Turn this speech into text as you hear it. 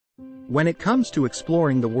When it comes to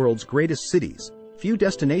exploring the world's greatest cities, few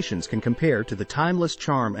destinations can compare to the timeless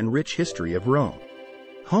charm and rich history of Rome.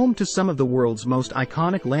 Home to some of the world's most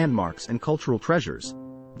iconic landmarks and cultural treasures,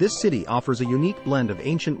 this city offers a unique blend of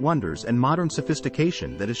ancient wonders and modern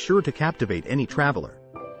sophistication that is sure to captivate any traveler.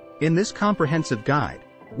 In this comprehensive guide,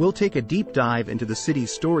 we'll take a deep dive into the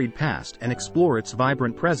city's storied past and explore its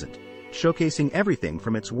vibrant present, showcasing everything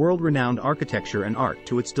from its world-renowned architecture and art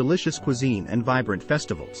to its delicious cuisine and vibrant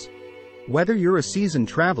festivals. Whether you're a seasoned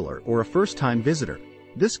traveler or a first-time visitor,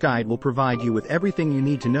 this guide will provide you with everything you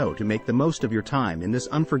need to know to make the most of your time in this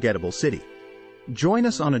unforgettable city. Join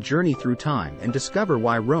us on a journey through time and discover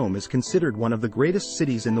why Rome is considered one of the greatest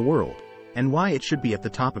cities in the world, and why it should be at the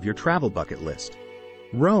top of your travel bucket list.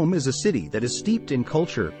 Rome is a city that is steeped in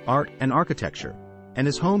culture, art, and architecture, and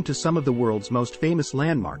is home to some of the world's most famous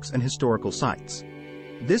landmarks and historical sites.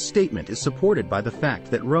 This statement is supported by the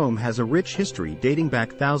fact that Rome has a rich history dating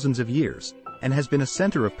back thousands of years, and has been a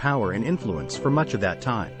center of power and influence for much of that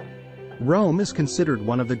time. Rome is considered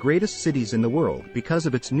one of the greatest cities in the world because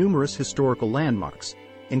of its numerous historical landmarks,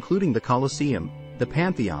 including the Colosseum, the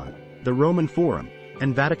Pantheon, the Roman Forum,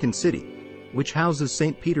 and Vatican City, which houses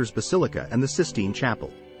St. Peter's Basilica and the Sistine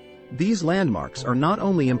Chapel. These landmarks are not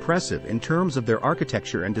only impressive in terms of their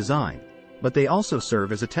architecture and design, but they also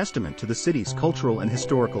serve as a testament to the city's cultural and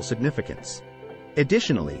historical significance.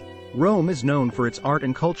 Additionally, Rome is known for its art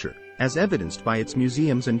and culture, as evidenced by its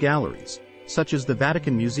museums and galleries, such as the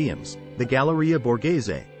Vatican Museums, the Galleria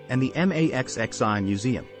Borghese, and the Maxxi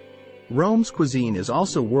Museum. Rome's cuisine is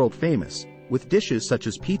also world-famous, with dishes such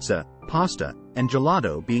as pizza, pasta, and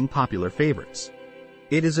gelato being popular favorites.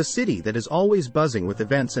 It is a city that is always buzzing with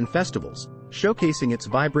events and festivals, showcasing its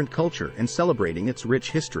vibrant culture and celebrating its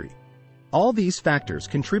rich history. All these factors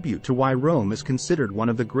contribute to why Rome is considered one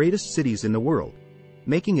of the greatest cities in the world,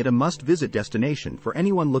 making it a must-visit destination for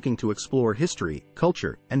anyone looking to explore history,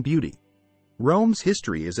 culture, and beauty. Rome's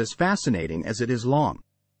history is as fascinating as it is long.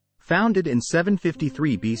 Founded in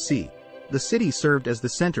 753 BC, the city served as the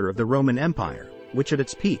center of the Roman Empire, which at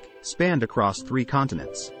its peak spanned across 3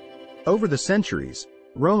 continents. Over the centuries,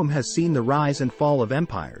 Rome has seen the rise and fall of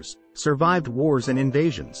empires, survived wars and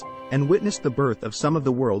invasions, and witnessed the birth of some of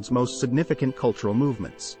the world's most significant cultural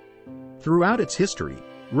movements. Throughout its history,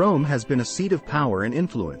 Rome has been a seat of power and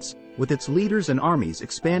influence, with its leaders and armies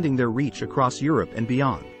expanding their reach across Europe and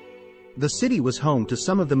beyond. The city was home to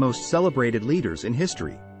some of the most celebrated leaders in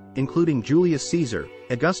history, including Julius Caesar,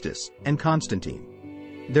 Augustus, and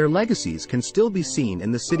Constantine. Their legacies can still be seen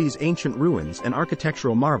in the city's ancient ruins and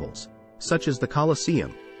architectural marvels, such as the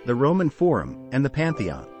Colosseum, the Roman Forum, and the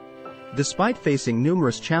Pantheon. Despite facing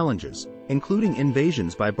numerous challenges, including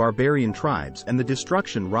invasions by barbarian tribes and the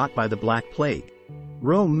destruction wrought by the Black Plague,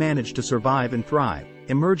 Rome managed to survive and thrive,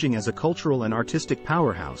 emerging as a cultural and artistic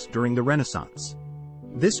powerhouse during the Renaissance.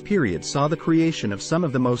 This period saw the creation of some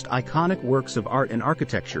of the most iconic works of art and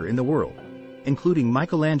architecture in the world, including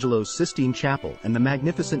Michelangelo's Sistine Chapel and the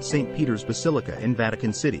magnificent St. Peter's Basilica in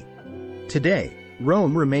Vatican City. Today,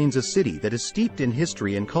 Rome remains a city that is steeped in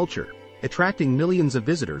history and culture, attracting millions of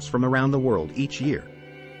visitors from around the world each year.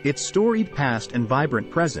 Its storied past and vibrant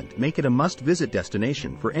present make it a must-visit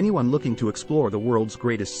destination for anyone looking to explore the world's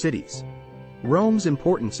greatest cities. Rome's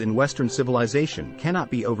importance in Western civilization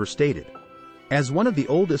cannot be overstated. As one of the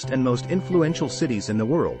oldest and most influential cities in the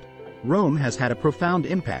world, Rome has had a profound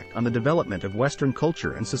impact on the development of Western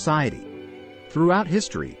culture and society. Throughout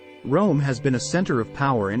history, Rome has been a center of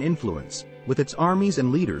power and influence, with its armies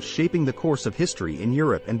and leaders shaping the course of history in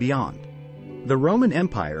Europe and beyond. The Roman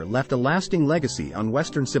Empire left a lasting legacy on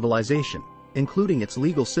Western civilization, including its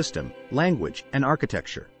legal system, language, and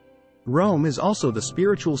architecture. Rome is also the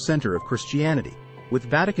spiritual center of Christianity, with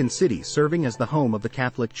Vatican City serving as the home of the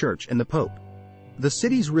Catholic Church and the Pope. The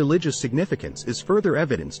city's religious significance is further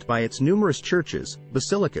evidenced by its numerous churches,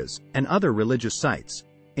 basilicas, and other religious sites,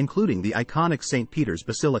 including the iconic St. Peter's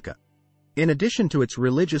Basilica. In addition to its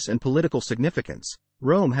religious and political significance,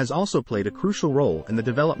 Rome has also played a crucial role in the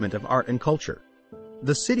development of art and culture.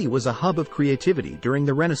 The city was a hub of creativity during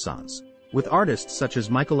the Renaissance, with artists such as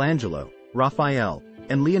Michelangelo, Raphael,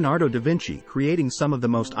 and Leonardo da Vinci creating some of the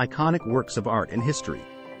most iconic works of art in history.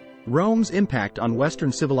 Rome's impact on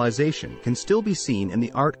Western civilization can still be seen in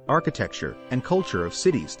the art, architecture, and culture of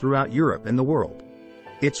cities throughout Europe and the world.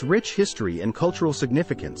 Its rich history and cultural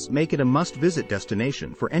significance make it a must-visit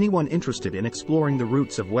destination for anyone interested in exploring the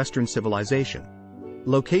roots of Western civilization.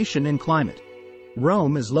 Location and climate.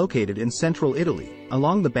 Rome is located in central Italy,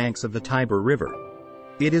 along the banks of the Tiber River.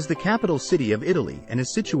 It is the capital city of Italy and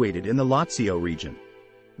is situated in the Lazio region.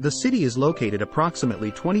 The city is located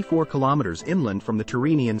approximately 24 kilometers inland from the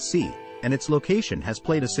Tyrrhenian Sea, and its location has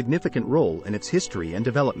played a significant role in its history and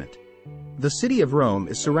development. The city of Rome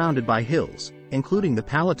is surrounded by hills, including the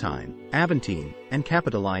Palatine, Aventine, and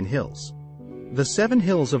Capitoline hills. The 7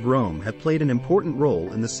 hills of Rome have played an important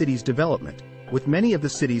role in the city's development, with many of the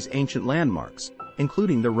city's ancient landmarks,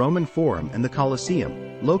 including the Roman Forum and the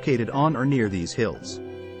Colosseum, located on or near these hills.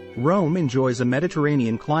 Rome enjoys a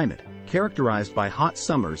Mediterranean climate, characterized by hot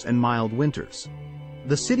summers and mild winters.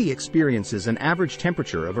 The city experiences an average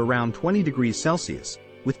temperature of around 20 degrees Celsius,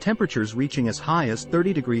 with temperatures reaching as high as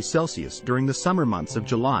 30 degrees Celsius during the summer months of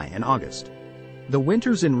July and August. The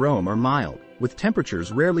winters in Rome are mild, with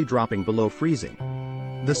temperatures rarely dropping below freezing.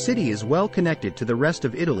 The city is well connected to the rest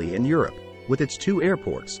of Italy and Europe, with its 2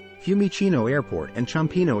 airports, Fiumicino Airport and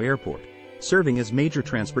Ciampino Airport, serving as major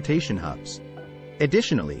transportation hubs.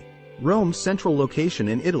 Additionally, Rome's central location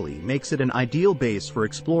in Italy makes it an ideal base for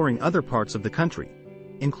exploring other parts of the country,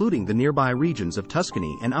 including the nearby regions of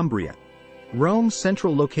Tuscany and Umbria. Rome's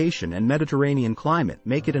central location and Mediterranean climate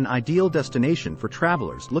make it an ideal destination for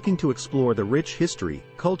travelers looking to explore the rich history,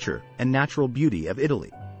 culture, and natural beauty of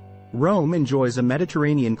Italy. Rome enjoys a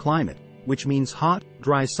Mediterranean climate, which means hot,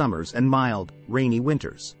 dry summers and mild, rainy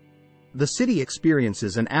winters. The city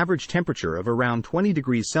experiences an average temperature of around 20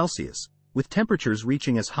 degrees Celsius, with temperatures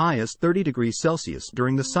reaching as high as 30 degrees Celsius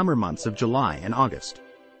during the summer months of July and August.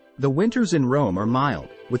 The winters in Rome are mild,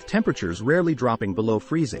 with temperatures rarely dropping below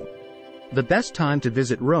freezing. The best time to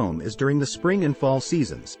visit Rome is during the spring and fall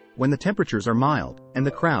seasons, when the temperatures are mild and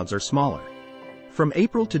the crowds are smaller. From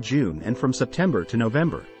April to June and from September to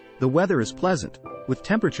November, the weather is pleasant, with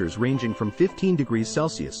temperatures ranging from 15 degrees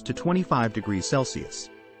Celsius to 25 degrees Celsius.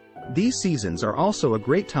 These seasons are also a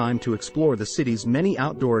great time to explore the city's many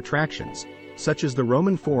outdoor attractions, such as the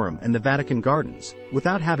Roman Forum and the Vatican Gardens,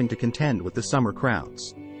 without having to contend with the summer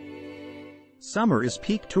crowds. Summer is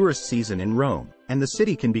peak tourist season in Rome, and the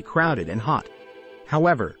city can be crowded and hot.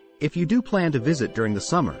 However, if you do plan to visit during the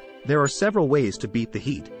summer, there are several ways to beat the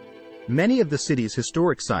heat. Many of the city's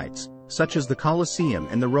historic sites, such as the Colosseum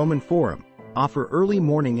and the Roman Forum, offer early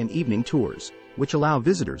morning and evening tours, which allow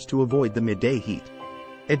visitors to avoid the midday heat.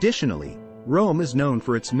 Additionally, Rome is known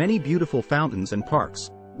for its many beautiful fountains and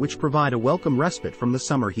parks, which provide a welcome respite from the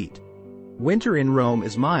summer heat. Winter in Rome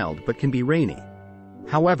is mild but can be rainy.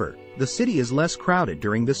 However, the city is less crowded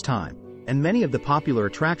during this time, and many of the popular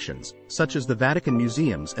attractions, such as the Vatican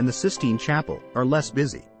Museums and the Sistine Chapel, are less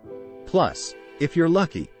busy. Plus, if you're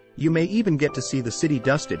lucky, you may even get to see the city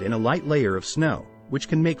dusted in a light layer of snow, which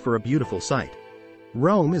can make for a beautiful sight.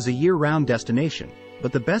 Rome is a year-round destination,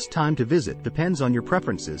 but the best time to visit depends on your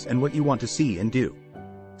preferences and what you want to see and do.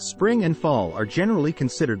 Spring and fall are generally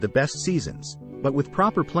considered the best seasons, but with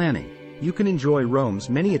proper planning, you can enjoy Rome's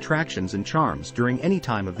many attractions and charms during any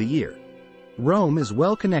time of the year. Rome is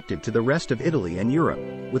well connected to the rest of Italy and Europe,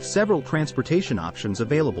 with several transportation options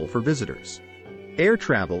available for visitors. Air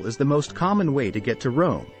travel is the most common way to get to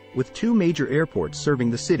Rome, with 2 major airports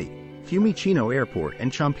serving the city, Fiumicino Airport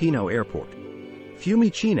and Ciampino Airport.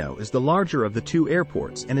 Fiumicino is the larger of the 2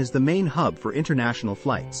 airports and is the main hub for international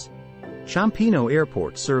flights. Ciampino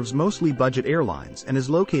Airport serves mostly budget airlines and is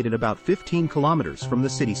located about 15 kilometers from the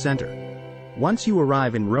city center. Once you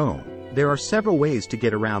arrive in Rome, there are several ways to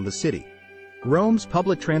get around the city. Rome's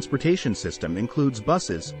public transportation system includes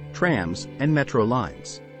buses, trams, and metro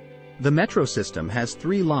lines. The metro system has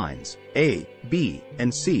 3 lines, A, B,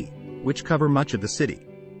 and C, which cover much of the city.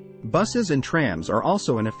 Buses and trams are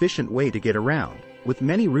also an efficient way to get around, with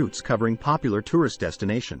many routes covering popular tourist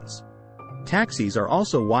destinations. Taxis are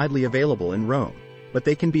also widely available in Rome, but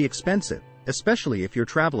they can be expensive, especially if you're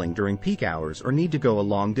traveling during peak hours or need to go a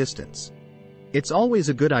long distance. It's always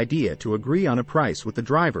a good idea to agree on a price with the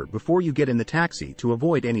driver before you get in the taxi to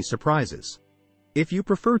avoid any surprises. If you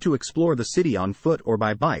prefer to explore the city on foot or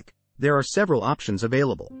by bike, there are several options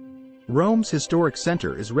available. Rome's historic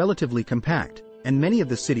center is relatively compact, and many of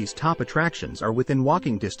the city's top attractions are within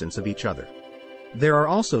walking distance of each other. There are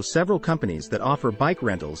also several companies that offer bike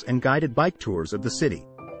rentals and guided bike tours of the city.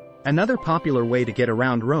 Another popular way to get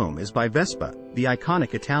around Rome is by Vespa, the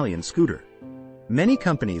iconic Italian scooter. Many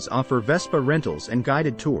companies offer Vespa rentals and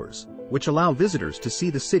guided tours, which allow visitors to see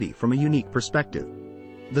the city from a unique perspective.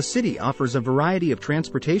 The city offers a variety of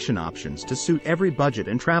transportation options to suit every budget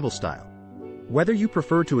and travel style. Whether you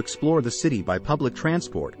prefer to explore the city by public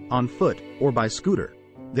transport, on foot, or by scooter,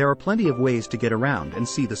 there are plenty of ways to get around and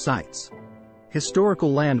see the sights.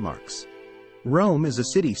 Historical landmarks. Rome is a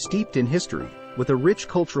city steeped in history, with a rich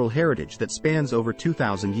cultural heritage that spans over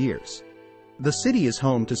 2,000 years. The city is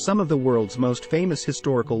home to some of the world's most famous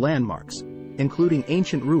historical landmarks, including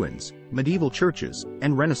ancient ruins, medieval churches,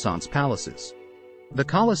 and Renaissance palaces. The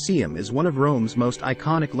Colosseum is one of Rome's most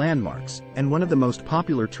iconic landmarks and one of the most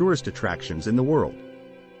popular tourist attractions in the world.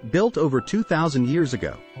 Built over 2,000 years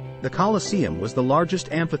ago, the Colosseum was the largest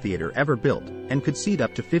amphitheater ever built and could seat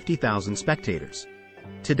up to 50,000 spectators.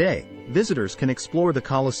 Today, visitors can explore the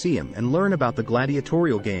Colosseum and learn about the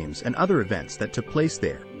gladiatorial games and other events that took place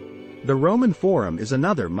there. The Roman Forum is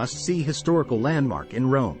another must-see historical landmark in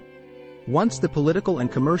Rome. Once the political and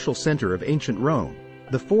commercial center of ancient Rome,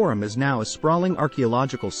 the Forum is now a sprawling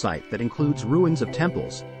archaeological site that includes ruins of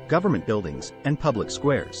temples, government buildings, and public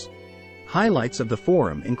squares. Highlights of the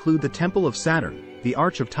Forum include the Temple of Saturn, the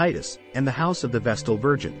Arch of Titus, and the House of the Vestal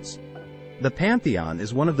Virgins. The Pantheon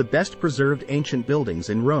is one of the best-preserved ancient buildings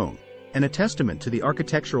in Rome, and a testament to the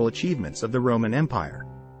architectural achievements of the Roman Empire.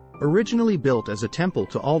 Originally built as a temple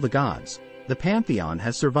to all the gods, the Pantheon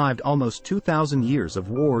has survived almost 2,000 years of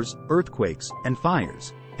wars, earthquakes, and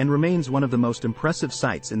fires, and remains one of the most impressive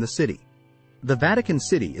sights in the city. The Vatican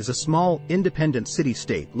City is a small, independent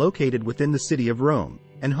city-state located within the city of Rome,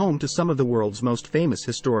 and home to some of the world's most famous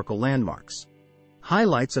historical landmarks.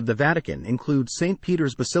 Highlights of the Vatican include St.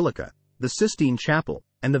 Peter's Basilica, the Sistine Chapel,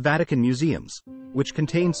 and the Vatican Museums, which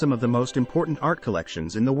contain some of the most important art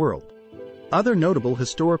collections in the world. Other notable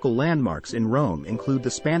historical landmarks in Rome include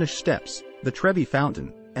the Spanish Steps, the Trevi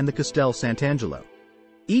Fountain, and the Castel Sant'Angelo.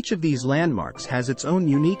 Each of these landmarks has its own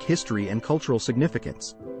unique history and cultural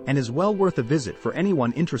significance, and is well worth a visit for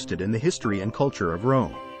anyone interested in the history and culture of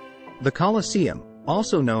Rome. The Colosseum,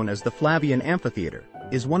 also known as the Flavian Amphitheater,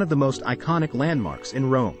 is one of the most iconic landmarks in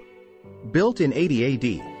Rome. Built in 80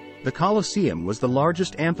 AD, the Colosseum was the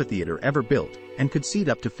largest amphitheater ever built and could seat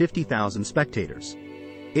up to 50,000 spectators.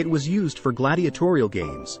 It was used for gladiatorial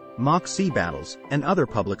games, mock sea battles, and other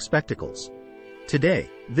public spectacles. Today,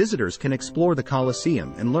 visitors can explore the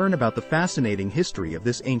Colosseum and learn about the fascinating history of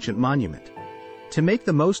this ancient monument. To make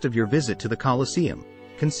the most of your visit to the Colosseum,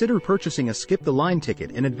 consider purchasing a skip-the-line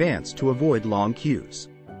ticket in advance to avoid long queues.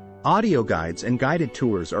 Audio guides and guided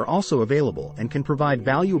tours are also available and can provide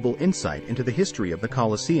valuable insight into the history of the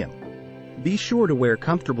Colosseum. Be sure to wear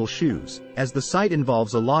comfortable shoes, as the site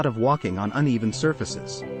involves a lot of walking on uneven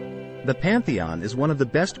surfaces. The Pantheon is one of the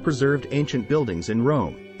best-preserved ancient buildings in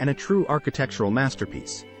Rome, and a true architectural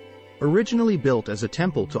masterpiece. Originally built as a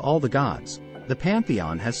temple to all the gods, the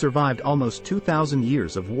Pantheon has survived almost 2,000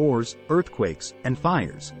 years of wars, earthquakes, and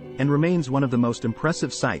fires, and remains one of the most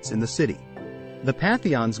impressive sights in the city. The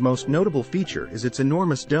Pantheon's most notable feature is its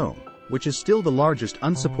enormous dome, which is still the largest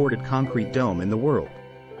unsupported concrete dome in the world.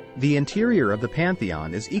 The interior of the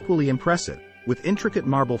Pantheon is equally impressive, with intricate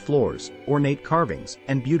marble floors, ornate carvings,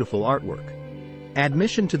 and beautiful artwork.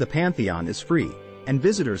 Admission to the Pantheon is free, and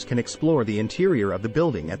visitors can explore the interior of the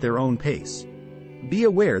building at their own pace. Be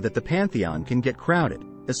aware that the Pantheon can get crowded,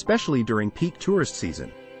 especially during peak tourist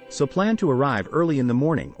season, so plan to arrive early in the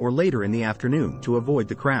morning or later in the afternoon to avoid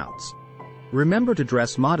the crowds. Remember to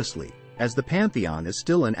dress modestly, as the Pantheon is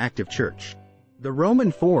still an active church. The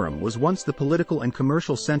Roman Forum was once the political and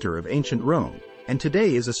commercial center of ancient Rome, and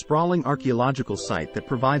today is a sprawling archaeological site that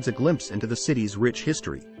provides a glimpse into the city's rich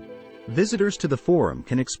history. Visitors to the Forum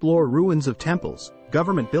can explore ruins of temples,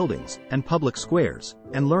 government buildings, and public squares,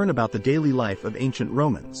 and learn about the daily life of ancient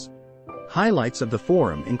Romans. Highlights of the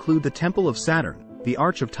Forum include the Temple of Saturn, the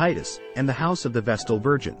Arch of Titus, and the House of the Vestal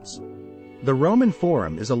Virgins. The Roman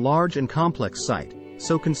Forum is a large and complex site,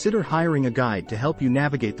 so consider hiring a guide to help you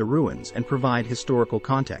navigate the ruins and provide historical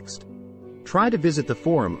context. Try to visit the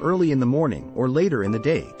Forum early in the morning or later in the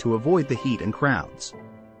day to avoid the heat and crowds.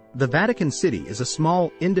 The Vatican City is a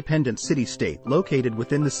small, independent city-state located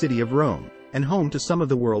within the city of Rome, and home to some of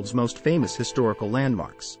the world's most famous historical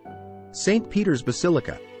landmarks. St. Peter's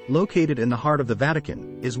Basilica, located in the heart of the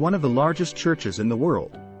Vatican, is one of the largest churches in the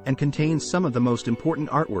world, and contains some of the most important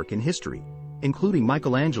artwork in history, including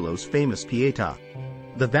Michelangelo's famous Pietà.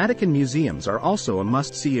 The Vatican Museums are also a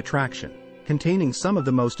must-see attraction, containing some of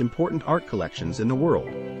the most important art collections in the world,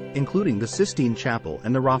 including the Sistine Chapel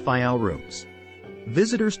and the Raphael rooms.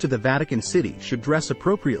 Visitors to the Vatican City should dress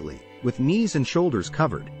appropriately, with knees and shoulders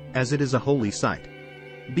covered, as it is a holy site.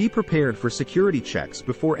 Be prepared for security checks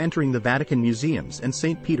before entering the Vatican Museums and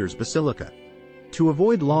St. Peter's Basilica. To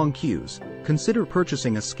avoid long queues, consider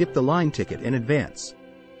purchasing a skip-the-line ticket in advance.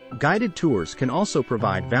 Guided tours can also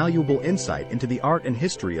provide valuable insight into the art and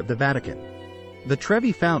history of the Vatican. The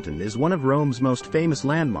Trevi Fountain is one of Rome's most famous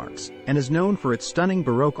landmarks, and is known for its stunning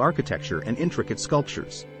Baroque architecture and intricate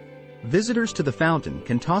sculptures. Visitors to the fountain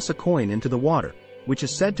can toss a coin into the water, which is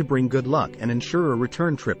said to bring good luck and ensure a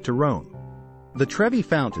return trip to Rome. The Trevi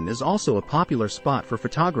Fountain is also a popular spot for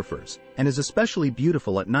photographers, and is especially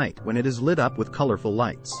beautiful at night when it is lit up with colorful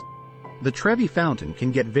lights. The Trevi Fountain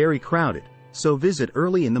can get very crowded, so visit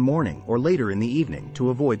early in the morning or later in the evening to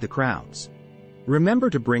avoid the crowds. Remember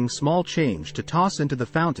to bring small change to toss into the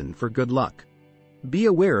fountain for good luck. Be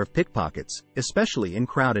aware of pickpockets, especially in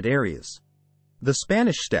crowded areas. The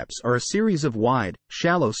Spanish Steps are a series of wide,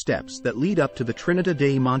 shallow steps that lead up to the Trinità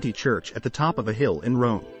dei Monti Church at the top of a hill in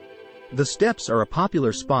Rome. The steps are a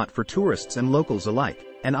popular spot for tourists and locals alike,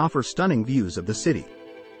 and offer stunning views of the city.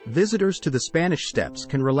 Visitors to the Spanish Steps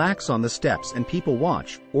can relax on the steps and people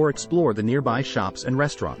watch, or explore the nearby shops and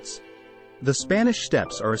restaurants. The Spanish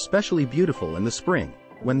Steps are especially beautiful in the spring,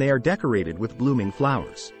 when they are decorated with blooming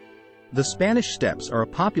flowers. The Spanish Steps are a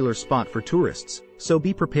popular spot for tourists, so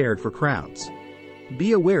be prepared for crowds.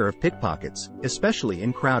 Be aware of pickpockets, especially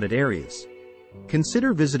in crowded areas.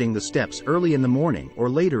 Consider visiting the steps early in the morning or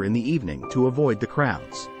later in the evening to avoid the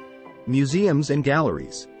crowds. Museums and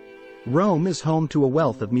galleries. Rome is home to a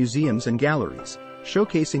wealth of museums and galleries,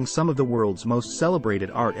 showcasing some of the world's most celebrated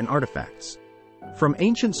art and artifacts. From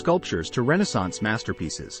ancient sculptures to Renaissance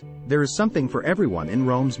masterpieces, there is something for everyone in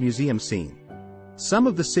Rome's museum scene. Some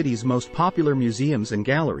of the city's most popular museums and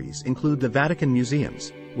galleries include the Vatican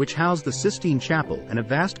Museums, which house the Sistine Chapel and a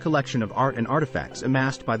vast collection of art and artifacts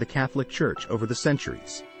amassed by the Catholic Church over the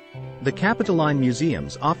centuries. The Capitoline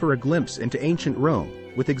Museums offer a glimpse into ancient Rome,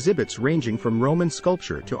 with exhibits ranging from Roman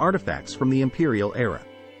sculpture to artifacts from the imperial era.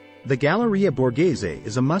 The Galleria Borghese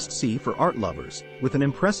is a must-see for art lovers, with an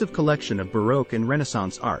impressive collection of Baroque and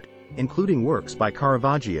Renaissance art, including works by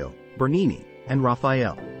Caravaggio, Bernini, and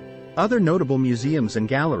Raphael. Other notable museums and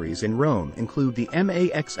galleries in Rome include the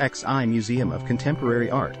Maxxi Museum of Contemporary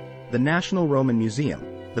Art, the National Roman Museum,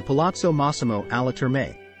 the Palazzo Massimo alla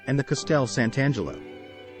Terme, and the Castel Sant'Angelo.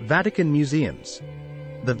 Vatican Museums.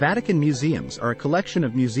 The Vatican Museums are a collection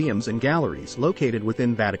of museums and galleries located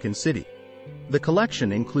within Vatican City. The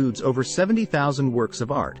collection includes over 70,000 works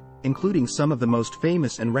of art, including some of the most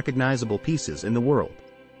famous and recognizable pieces in the world.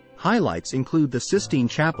 Highlights include the Sistine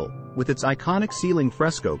Chapel, with its iconic ceiling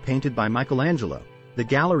fresco painted by Michelangelo, the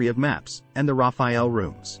Gallery of Maps, and the Raphael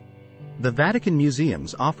Rooms. The Vatican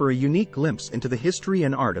Museums offer a unique glimpse into the history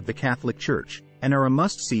and art of the Catholic Church, and are a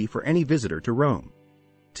must-see for any visitor to Rome.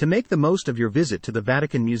 To make the most of your visit to the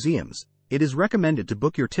Vatican Museums, it is recommended to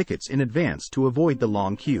book your tickets in advance to avoid the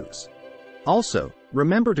long queues. Also,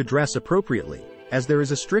 remember to dress appropriately, as there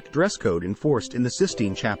is a strict dress code enforced in the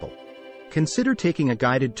Sistine Chapel. Consider taking a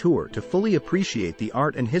guided tour to fully appreciate the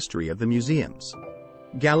art and history of the museums.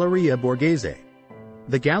 Galleria Borghese.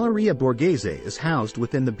 The Galleria Borghese is housed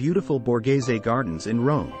within the beautiful Borghese Gardens in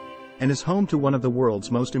Rome, and is home to one of the world's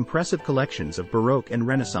most impressive collections of Baroque and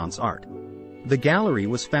Renaissance art. The gallery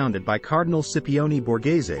was founded by Cardinal Scipione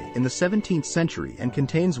Borghese in the 17th century and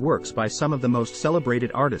contains works by some of the most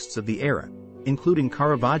celebrated artists of the era, including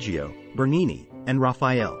Caravaggio, Bernini, and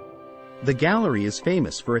Raphael. The gallery is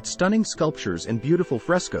famous for its stunning sculptures and beautiful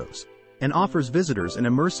frescoes, and offers visitors an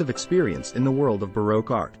immersive experience in the world of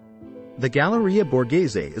Baroque art. The Galleria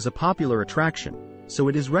Borghese is a popular attraction, so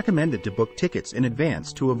it is recommended to book tickets in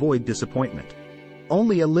advance to avoid disappointment.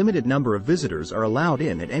 Only a limited number of visitors are allowed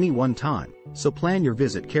in at any one time, so plan your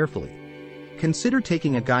visit carefully. Consider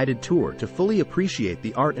taking a guided tour to fully appreciate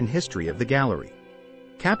the art and history of the gallery.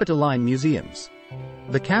 Capitoline Museums.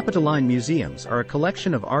 The Capitoline Museums are a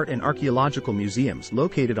collection of art and archaeological museums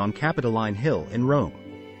located on Capitoline Hill in Rome.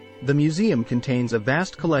 The museum contains a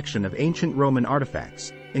vast collection of ancient Roman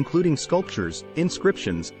artifacts, including sculptures,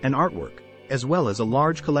 inscriptions, and artwork, as well as a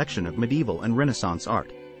large collection of medieval and Renaissance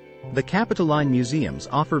art. The Capitoline Museums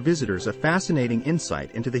offer visitors a fascinating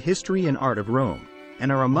insight into the history and art of Rome,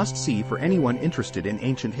 and are a must-see for anyone interested in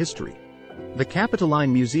ancient history. The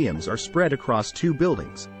Capitoline Museums are spread across 2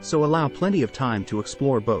 buildings, so allow plenty of time to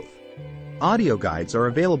explore both. Audio guides are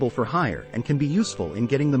available for hire and can be useful in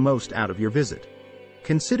getting the most out of your visit.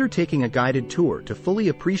 Consider taking a guided tour to fully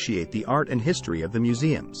appreciate the art and history of the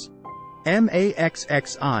museums.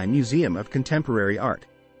 Maxxi Museum of Contemporary Art.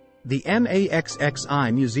 The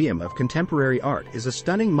Maxxi Museum of Contemporary Art is a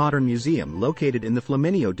stunning modern museum located in the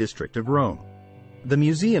Flaminio district of Rome. The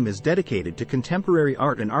museum is dedicated to contemporary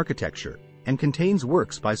art and architecture, and contains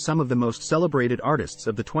works by some of the most celebrated artists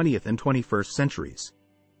of the 20th and 21st centuries.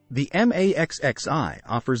 The Maxxi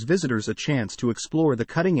offers visitors a chance to explore the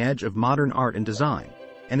cutting edge of modern art and design,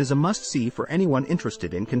 and is a must-see for anyone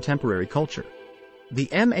interested in contemporary culture. The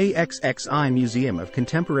Maxxi Museum of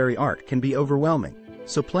Contemporary Art can be overwhelming,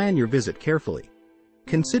 so plan your visit carefully.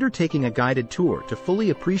 Consider taking a guided tour to fully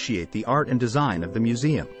appreciate the art and design of the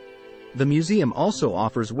museum. The museum also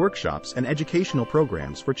offers workshops and educational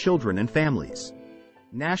programs for children and families.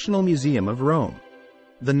 National Museum of Rome.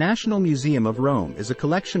 The National Museum of Rome is a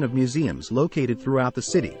collection of museums located throughout the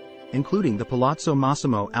city, including the Palazzo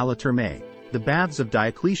Massimo alla Terme, the Baths of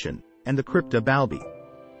Diocletian, and the Crypta Balbi.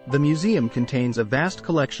 The museum contains a vast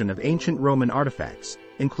collection of ancient Roman artifacts,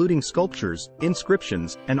 including sculptures,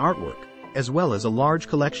 inscriptions, and artwork, as well as a large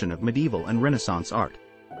collection of medieval and Renaissance art.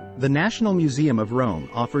 The National Museum of Rome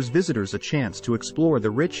offers visitors a chance to explore the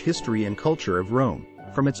rich history and culture of Rome,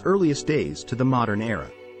 from its earliest days to the modern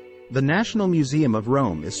era. The National Museum of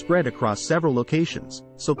Rome is spread across several locations,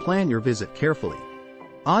 so plan your visit carefully.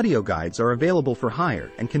 Audio guides are available for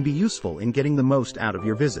hire and can be useful in getting the most out of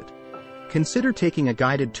your visit. Consider taking a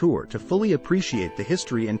guided tour to fully appreciate the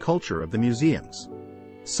history and culture of the museums.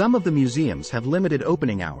 Some of the museums have limited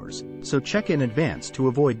opening hours, so check in advance to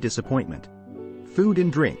avoid disappointment. Food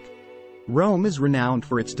and drink. Rome is renowned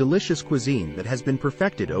for its delicious cuisine that has been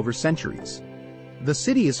perfected over centuries. The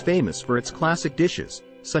city is famous for its classic dishes,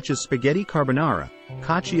 such as spaghetti carbonara,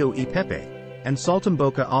 cacio e pepe, and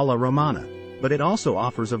saltimbocca alla romana, but it also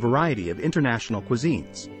offers a variety of international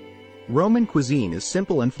cuisines. Roman cuisine is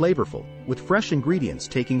simple and flavorful, with fresh ingredients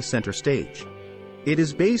taking center stage. It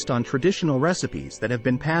is based on traditional recipes that have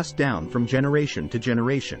been passed down from generation to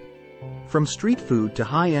generation. From street food to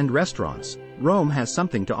high-end restaurants, Rome has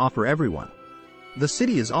something to offer everyone. The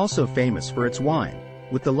city is also famous for its wine,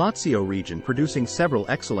 with the Lazio region producing several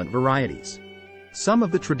excellent varieties. Some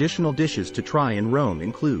of the traditional dishes to try in Rome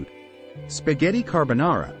include spaghetti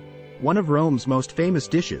carbonara, one of Rome's most famous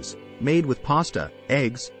dishes, made with pasta,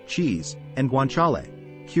 eggs, cheese, and guanciale,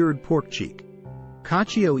 cured pork cheek.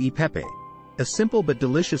 Cacio e pepe, a simple but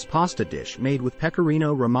delicious pasta dish made with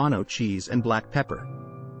pecorino romano cheese and black pepper.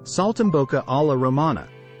 Saltimbocca alla romana,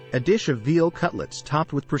 a dish of veal cutlets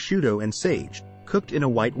topped with prosciutto and sage, cooked in a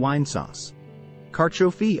white wine sauce.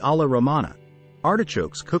 Carciofi alla romana,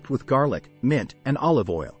 artichokes cooked with garlic, mint, and olive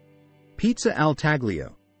oil. Pizza al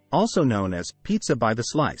taglio, also known as pizza by the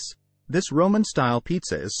slice. This Roman-style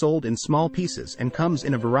pizza is sold in small pieces and comes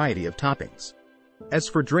in a variety of toppings. As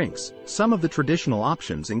for drinks, some of the traditional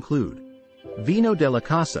options include Vino della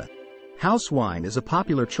Casa. House wine is a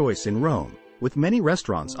popular choice in Rome, with many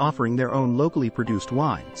restaurants offering their own locally produced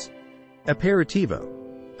wines. Aperitivo,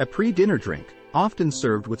 a pre-dinner drink, often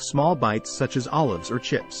served with small bites such as olives or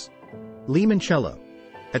chips. Limoncello,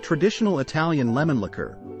 a traditional Italian lemon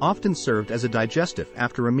liqueur, often served as a digestive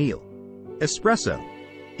after a meal. Espresso.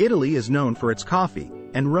 Italy is known for its coffee,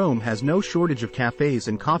 and Rome has no shortage of cafes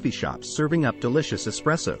and coffee shops serving up delicious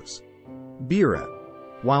espressos. Birra.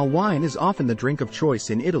 While wine is often the drink of choice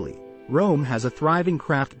in Italy, Rome has a thriving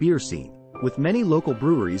craft beer scene, with many local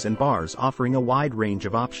breweries and bars offering a wide range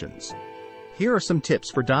of options. Here are some tips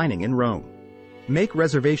for dining in Rome. Make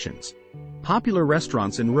reservations. Popular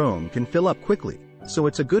restaurants in Rome can fill up quickly, so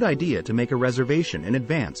it's a good idea to make a reservation in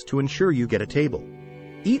advance to ensure you get a table.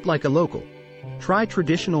 Eat like a local. Try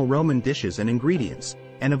traditional Roman dishes and ingredients,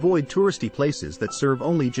 and avoid touristy places that serve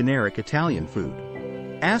only generic Italian food.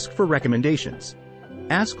 Ask for recommendations.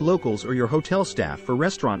 Ask locals or your hotel staff for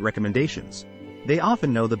restaurant recommendations. They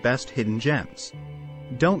often know the best hidden gems.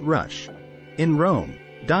 Don't rush. In Rome,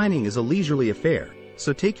 dining is a leisurely affair,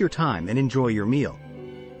 so take your time and enjoy your meal.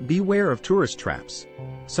 Beware of tourist traps.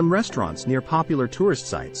 Some restaurants near popular tourist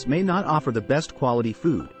sites may not offer the best quality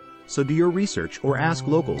food, so do your research or ask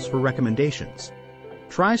locals for recommendations.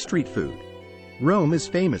 Try street food. Rome is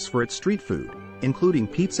famous for its street food, including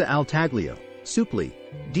pizza al taglio, supli,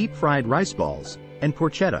 deep-fried rice balls, and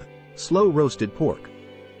porchetta, slow-roasted pork.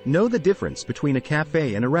 Know the difference between a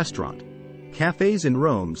cafe and a restaurant. Cafes in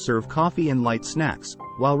Rome serve coffee and light snacks,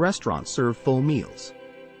 while restaurants serve full meals.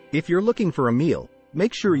 If you're looking for a meal,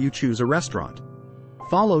 make sure you choose a restaurant.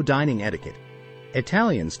 Follow dining etiquette.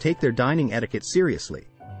 Italians take their dining etiquette seriously,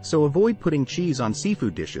 so avoid putting cheese on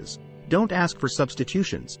seafood dishes, don't ask for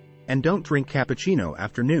substitutions, and don't drink cappuccino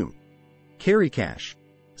after noon. Carry cash.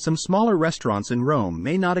 Some smaller restaurants in Rome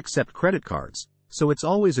may not accept credit cards, so it's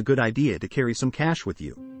always a good idea to carry some cash with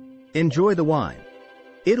you. Enjoy the wine.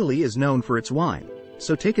 Italy is known for its wine,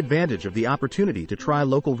 so take advantage of the opportunity to try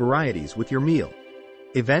local varieties with your meal.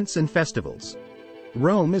 Events and festivals.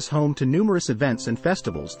 Rome is home to numerous events and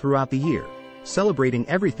festivals throughout the year, celebrating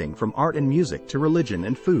everything from art and music to religion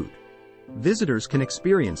and food. Visitors can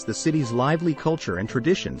experience the city's lively culture and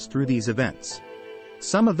traditions through these events.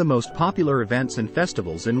 Some of the most popular events and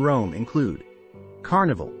festivals in Rome include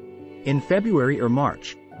Carnival. In February or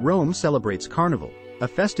March, Rome celebrates Carnival, a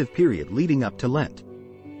festive period leading up to Lent.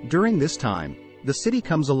 During this time, the city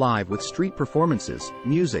comes alive with street performances,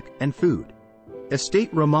 music, and food. Estate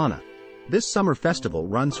Romana. This summer festival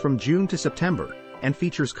runs from June to September and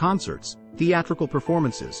features concerts, theatrical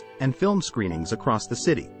performances, and film screenings across the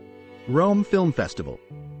city. Rome Film Festival.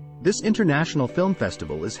 This international film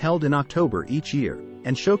festival is held in October each year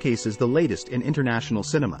and showcases the latest in international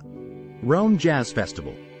cinema. Rome Jazz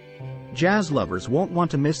Festival. Jazz lovers won't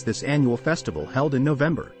want to miss this annual festival held in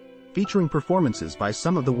November, featuring performances by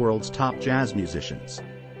some of the world's top jazz musicians.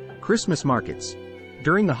 Christmas markets.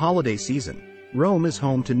 During the holiday season, Rome is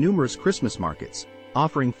home to numerous Christmas markets,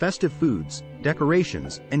 offering festive foods,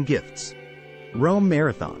 decorations, and gifts. Rome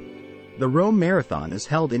Marathon. The Rome Marathon is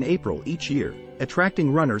held in April each year,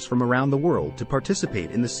 attracting runners from around the world to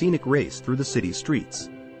participate in the scenic race through the city's streets.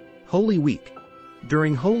 Holy Week.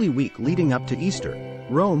 During Holy Week leading up to Easter,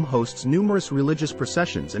 Rome hosts numerous religious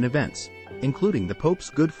processions and events, including the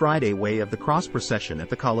Pope's Good Friday Way of the Cross procession at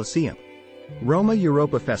the Colosseum. Roma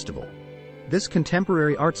Europa Festival. This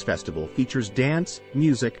contemporary arts festival features dance,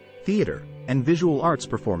 music, theater, and visual arts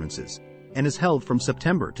performances, and is held from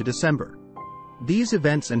September to December. These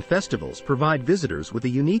events and festivals provide visitors with a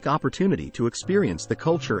unique opportunity to experience the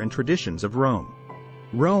culture and traditions of Rome.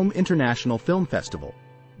 Rome International Film Festival.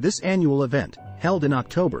 This annual event, held in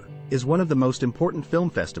October, is one of the most important film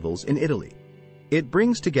festivals in Italy. It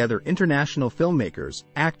brings together international filmmakers,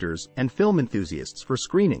 actors, and film enthusiasts for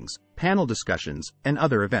screenings, panel discussions, and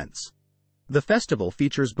other events. The festival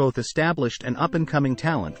features both established and up-and-coming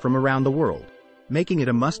talent from around the world, making it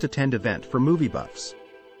a must-attend event for movie buffs.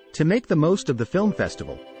 To make the most of the film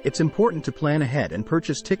festival, it's important to plan ahead and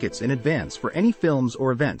purchase tickets in advance for any films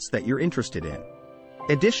or events that you're interested in.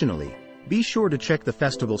 Additionally, be sure to check the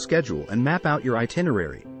festival schedule and map out your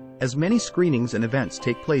itinerary, as many screenings and events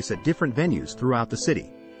take place at different venues throughout the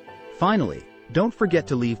city. Finally, don't forget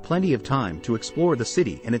to leave plenty of time to explore the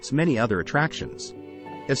city and its many other attractions.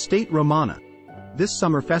 Estate Romana. This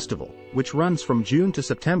summer festival, which runs from June to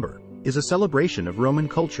September, is a celebration of Roman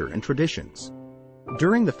culture and traditions.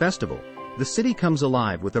 During the festival, the city comes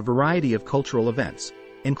alive with a variety of cultural events,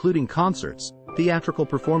 including concerts, theatrical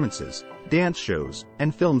performances, dance shows,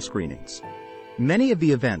 and film screenings. Many of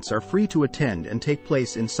the events are free to attend and take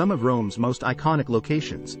place in some of Rome's most iconic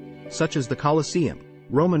locations, such as the Colosseum,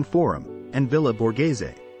 Roman Forum, and Villa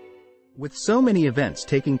Borghese. With so many events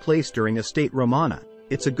taking place during Estate Romana,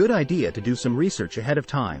 it's a good idea to do some research ahead of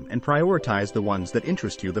time and prioritize the ones that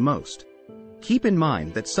interest you the most. Keep in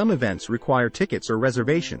mind that some events require tickets or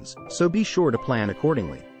reservations, so be sure to plan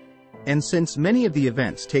accordingly. And since many of the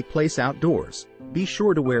events take place outdoors, be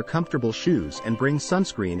sure to wear comfortable shoes and bring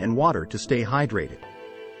sunscreen and water to stay hydrated.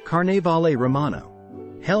 Carnevale Romano.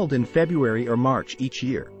 Held in February or March each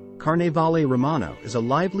year, Carnevale Romano is a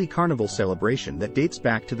lively carnival celebration that dates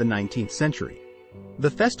back to the 19th century.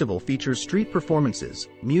 The festival features street performances,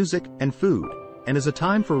 music, and food, and is a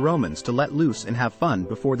time for Romans to let loose and have fun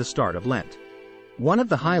before the start of Lent. One of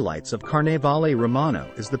the highlights of Carnevale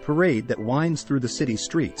Romano is the parade that winds through the city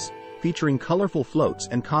streets, featuring colorful floats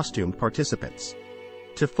and costumed participants.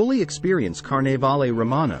 To fully experience Carnevale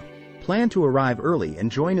Romano, plan to arrive early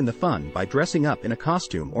and join in the fun by dressing up in a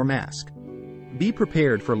costume or mask. Be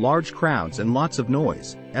prepared for large crowds and lots of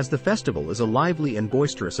noise, as the festival is a lively and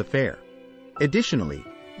boisterous affair. Additionally,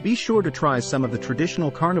 be sure to try some of the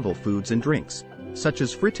traditional carnival foods and drinks, such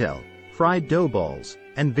as frittelle, fried dough balls,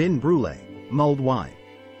 and vin brûlé, mulled wine.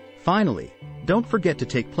 Finally, don't forget to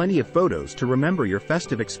take plenty of photos to remember your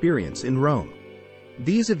festive experience in Rome.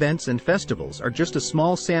 These events and festivals are just a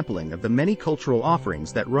small sampling of the many cultural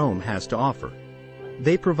offerings that Rome has to offer.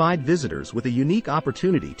 They provide visitors with a unique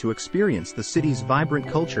opportunity to experience the city's vibrant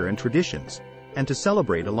culture and traditions, and to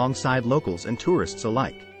celebrate alongside locals and tourists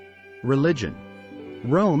alike. Religion.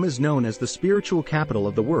 Rome is known as the spiritual capital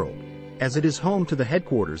of the world, as it is home to the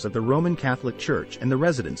headquarters of the Roman Catholic Church and the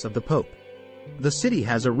residence of the Pope. The city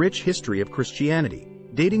has a rich history of Christianity,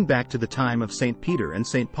 dating back to the time of St. Peter and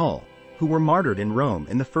St. Paul, who were martyred in Rome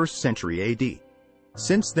in the 1st century AD.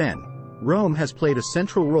 Since then, Rome has played a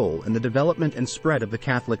central role in the development and spread of the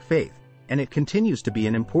Catholic faith, and it continues to be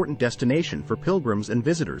an important destination for pilgrims and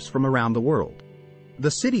visitors from around the world.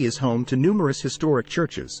 The city is home to numerous historic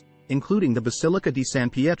churches, including the Basilica di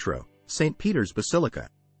San Pietro, St. Peter's Basilica,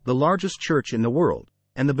 the largest church in the world,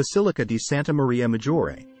 and the Basilica di Santa Maria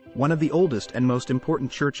Maggiore, one of the oldest and most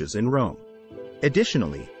important churches in Rome.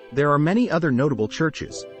 Additionally, there are many other notable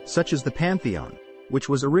churches, such as the Pantheon, which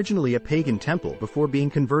was originally a pagan temple before being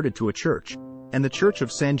converted to a church, and the Church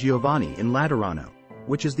of San Giovanni in Laterano,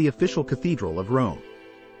 which is the official cathedral of Rome.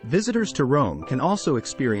 Visitors to Rome can also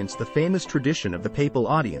experience the famous tradition of the papal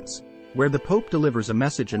audience, where the Pope delivers a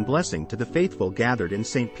message and blessing to the faithful gathered in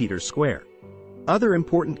St. Peter's Square. Other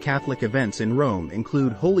important Catholic events in Rome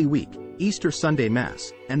include Holy Week, Easter Sunday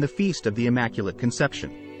Mass, and the Feast of the Immaculate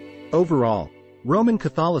Conception. Overall, Roman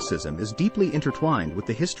Catholicism is deeply intertwined with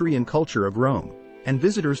the history and culture of Rome, and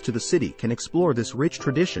visitors to the city can explore this rich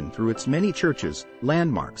tradition through its many churches,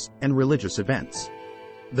 landmarks, and religious events.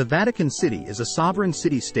 The Vatican City is a sovereign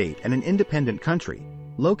city-state and an independent country,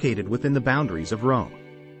 located within the boundaries of Rome.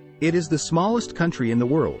 It is the smallest country in the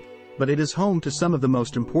world, but it is home to some of the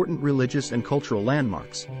most important religious and cultural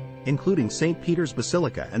landmarks, including St. Peter's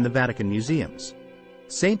Basilica and the Vatican Museums.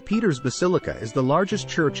 St. Peter's Basilica is the largest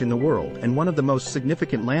church in the world and one of the most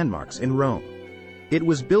significant landmarks in Rome. It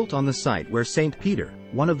was built on the site where St. Peter,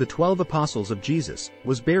 one of the 12 apostles of Jesus,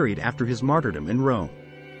 was buried after his martyrdom in Rome.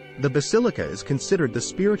 The Basilica is considered the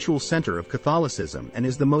spiritual center of Catholicism and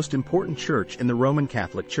is the most important church in the Roman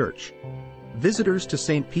Catholic Church. Visitors to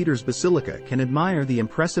St. Peter's Basilica can admire the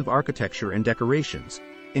impressive architecture and decorations,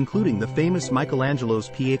 including the famous Michelangelo's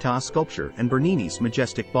Pietà sculpture and Bernini's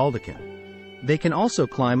majestic baldachin. They can also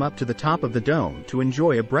climb up to the top of the dome to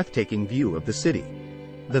enjoy a breathtaking view of the city.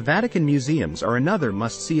 The Vatican Museums are another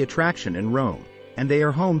must-see attraction in Rome, and they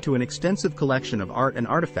are home to an extensive collection of art and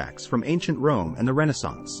artifacts from ancient Rome and the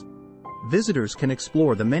Renaissance. Visitors can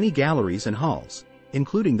explore the many galleries and halls,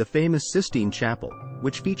 including the famous Sistine Chapel,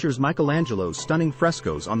 which features Michelangelo's stunning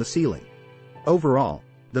frescoes on the ceiling. Overall,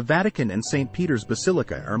 the Vatican and St. Peter's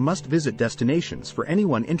Basilica are must-visit destinations for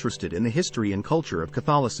anyone interested in the history and culture of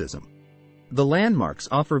Catholicism. The landmarks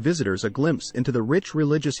offer visitors a glimpse into the rich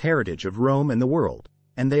religious heritage of Rome and the world,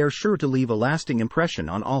 and they are sure to leave a lasting impression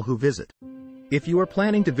on all who visit. If you are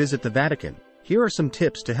planning to visit the Vatican, here are some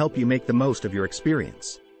tips to help you make the most of your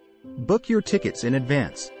experience. Book your tickets in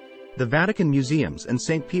advance. The Vatican Museums and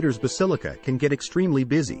St. Peter's Basilica can get extremely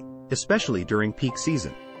busy, especially during peak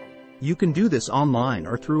season. You can do this online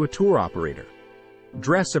or through a tour operator.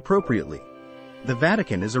 Dress appropriately. The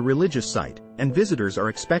Vatican is a religious site, and visitors are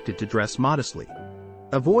expected to dress modestly.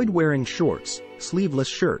 Avoid wearing shorts, sleeveless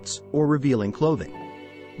shirts, or revealing clothing.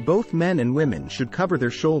 Both men and women should cover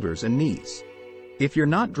their shoulders and knees. If you're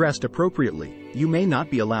not dressed appropriately, you may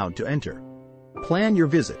not be allowed to enter. Plan your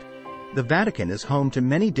visit. The Vatican is home to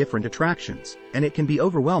many different attractions, and it can be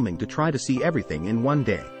overwhelming to try to see everything in one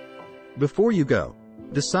day. Before you go,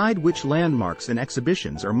 decide which landmarks and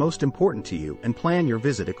exhibitions are most important to you and plan your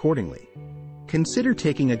visit accordingly. Consider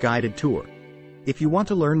taking a guided tour. If you want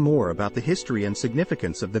to learn more about the history and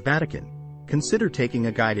significance of the Vatican, consider taking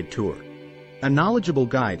a guided tour. A knowledgeable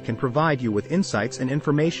guide can provide you with insights and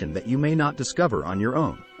information that you may not discover on your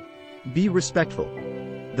own. Be respectful.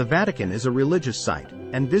 The Vatican is a religious site,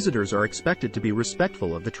 and visitors are expected to be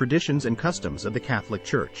respectful of the traditions and customs of the Catholic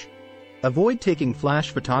Church. Avoid taking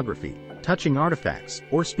flash photography, touching artifacts,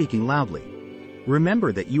 or speaking loudly.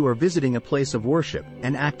 Remember that you are visiting a place of worship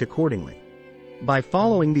and act accordingly. By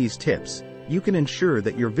following these tips, you can ensure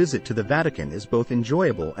that your visit to the Vatican is both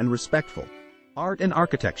enjoyable and respectful. Art and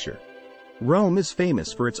architecture. Rome is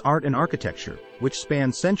famous for its art and architecture, which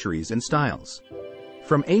span centuries and styles.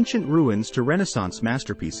 From ancient ruins to Renaissance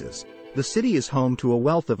masterpieces, the city is home to a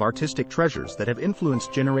wealth of artistic treasures that have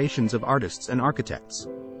influenced generations of artists and architects.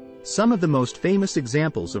 Some of the most famous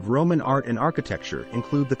examples of Roman art and architecture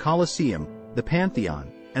include the Colosseum, the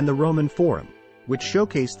Pantheon, and the Roman Forum, which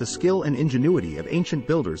showcase the skill and ingenuity of ancient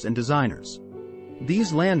builders and designers.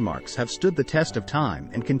 These landmarks have stood the test of time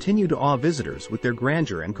and continue to awe visitors with their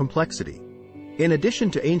grandeur and complexity. In addition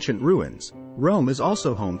to ancient ruins, Rome is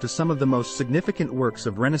also home to some of the most significant works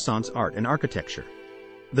of Renaissance art and architecture.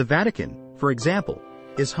 The Vatican, for example,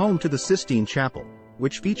 is home to the Sistine Chapel,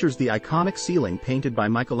 which features the iconic ceiling painted by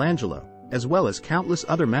Michelangelo, as well as countless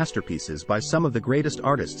other masterpieces by some of the greatest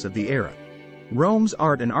artists of the era. Rome's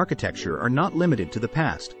art and architecture are not limited to the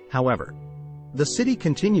past, however. The city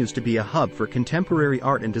continues to be a hub for contemporary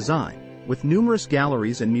art and design, with numerous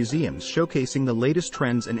galleries and museums showcasing the latest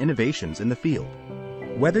trends and innovations in the field.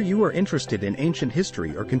 Whether you are interested in ancient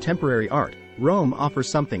history or contemporary art, Rome offers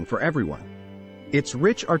something for everyone. Its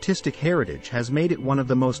rich artistic heritage has made it one of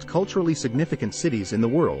the most culturally significant cities in the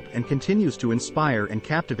world and continues to inspire and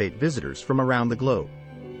captivate visitors from around the globe.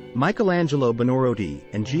 Michelangelo Buonarroti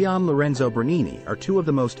and Gian Lorenzo Bernini are two of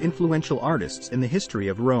the most influential artists in the history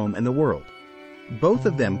of Rome and the world. Both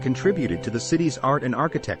of them contributed to the city's art and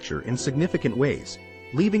architecture in significant ways,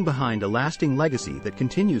 leaving behind a lasting legacy that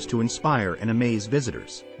continues to inspire and amaze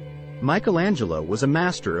visitors. Michelangelo was a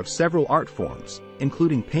master of several art forms,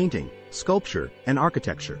 including painting, sculpture, and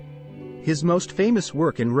architecture. His most famous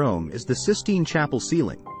work in Rome is the Sistine Chapel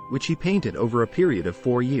ceiling, which he painted over a period of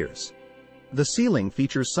 4 years. The ceiling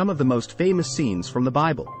features some of the most famous scenes from the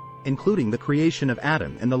Bible, including the creation of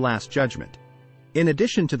Adam and the Last Judgment. In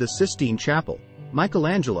addition to the Sistine Chapel,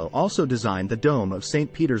 Michelangelo also designed the dome of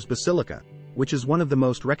St. Peter's Basilica, which is one of the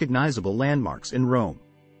most recognizable landmarks in Rome.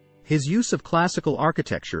 His use of classical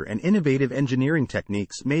architecture and innovative engineering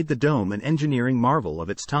techniques made the dome an engineering marvel of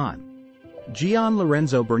its time. Gian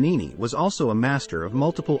Lorenzo Bernini was also a master of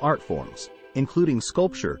multiple art forms, including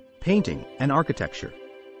sculpture, painting, and architecture.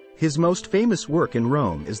 His most famous work in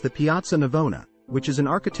Rome is the Piazza Navona, which is an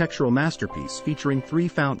architectural masterpiece featuring 3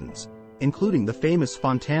 fountains, including the famous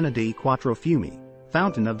Fontana dei Quattro Fiumi,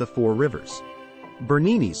 Fountain of the Four Rivers.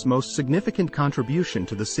 Bernini's most significant contribution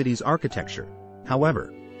to the city's architecture,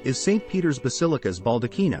 however, is St. Peter's Basilica's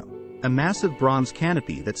baldacchino, a massive bronze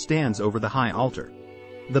canopy that stands over the high altar.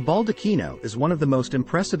 The baldacchino is one of the most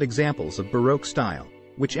impressive examples of Baroque style,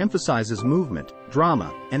 which emphasizes movement,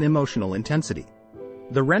 drama, and emotional intensity.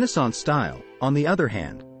 The Renaissance style, on the other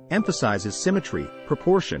hand, emphasizes symmetry,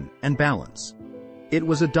 proportion, and balance. It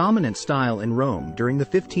was a dominant style in Rome during the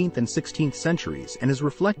 15th and 16th centuries and is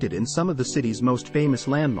reflected in some of the city's most famous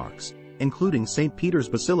landmarks, including St. Peter's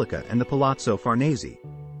Basilica and the Palazzo Farnese.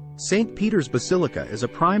 St. Peter's Basilica is a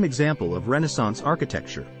prime example of Renaissance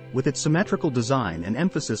architecture, with its symmetrical design and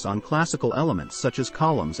emphasis on classical elements such as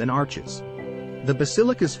columns and arches. The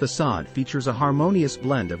basilica's facade features a harmonious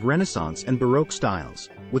blend of Renaissance and Baroque styles,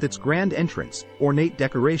 with its grand entrance, ornate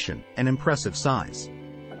decoration, and impressive size.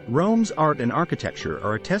 Rome's art and architecture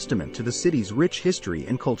are a testament to the city's rich history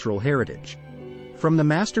and cultural heritage. From the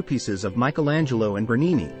masterpieces of Michelangelo and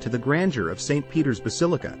Bernini to the grandeur of St. Peter's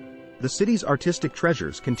Basilica, the city's artistic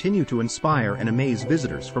treasures continue to inspire and amaze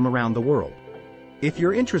visitors from around the world. If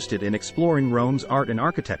you're interested in exploring Rome's art and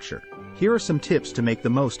architecture, here are some tips to make the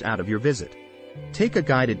most out of your visit. Take a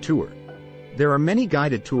guided tour. There are many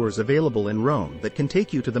guided tours available in Rome that can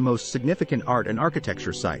take you to the most significant art and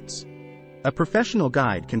architecture sites. A professional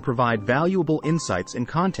guide can provide valuable insights and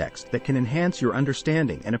context that can enhance your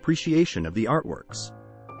understanding and appreciation of the artworks.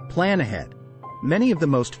 Plan ahead. Many of the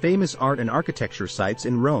most famous art and architecture sites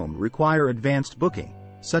in Rome require advanced booking,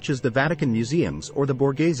 such as the Vatican Museums or the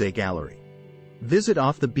Borghese Gallery. Visit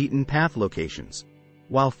off-the-beaten-path locations.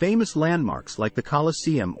 While famous landmarks like the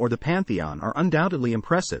Colosseum or the Pantheon are undoubtedly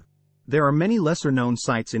impressive, there are many lesser-known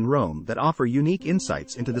sites in Rome that offer unique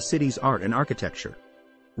insights into the city's art and architecture.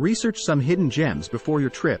 Research some hidden gems before your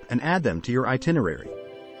trip and add them to your itinerary.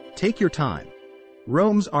 Take your time.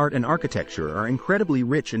 Rome's art and architecture are incredibly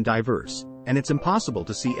rich and diverse, and it's impossible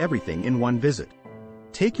to see everything in one visit.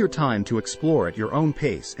 Take your time to explore at your own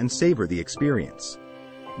pace and savor the experience.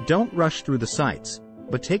 Don't rush through the sites,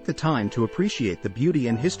 but take the time to appreciate the beauty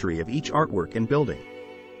and history of each artwork and building.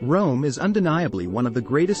 Rome is undeniably one of the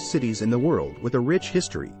greatest cities in the world, with a rich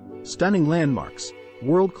history, stunning landmarks,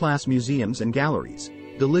 world-class museums and galleries,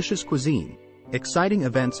 delicious cuisine, exciting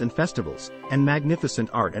events and festivals, and magnificent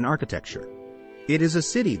art and architecture. It is a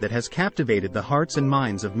city that has captivated the hearts and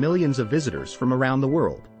minds of millions of visitors from around the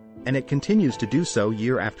world, and it continues to do so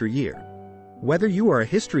year after year. Whether you are a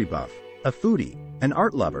history buff, a foodie, an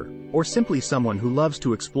art lover, or simply someone who loves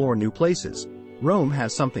to explore new places, Rome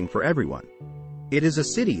has something for everyone. It is a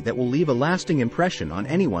city that will leave a lasting impression on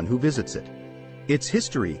anyone who visits it. Its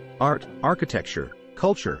history, art, architecture,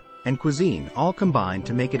 culture, and cuisine all combine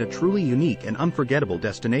to make it a truly unique and unforgettable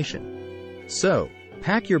destination. So,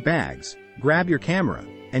 pack your bags, grab your camera,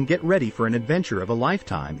 and get ready for an adventure of a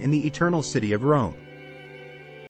lifetime in the eternal city of Rome.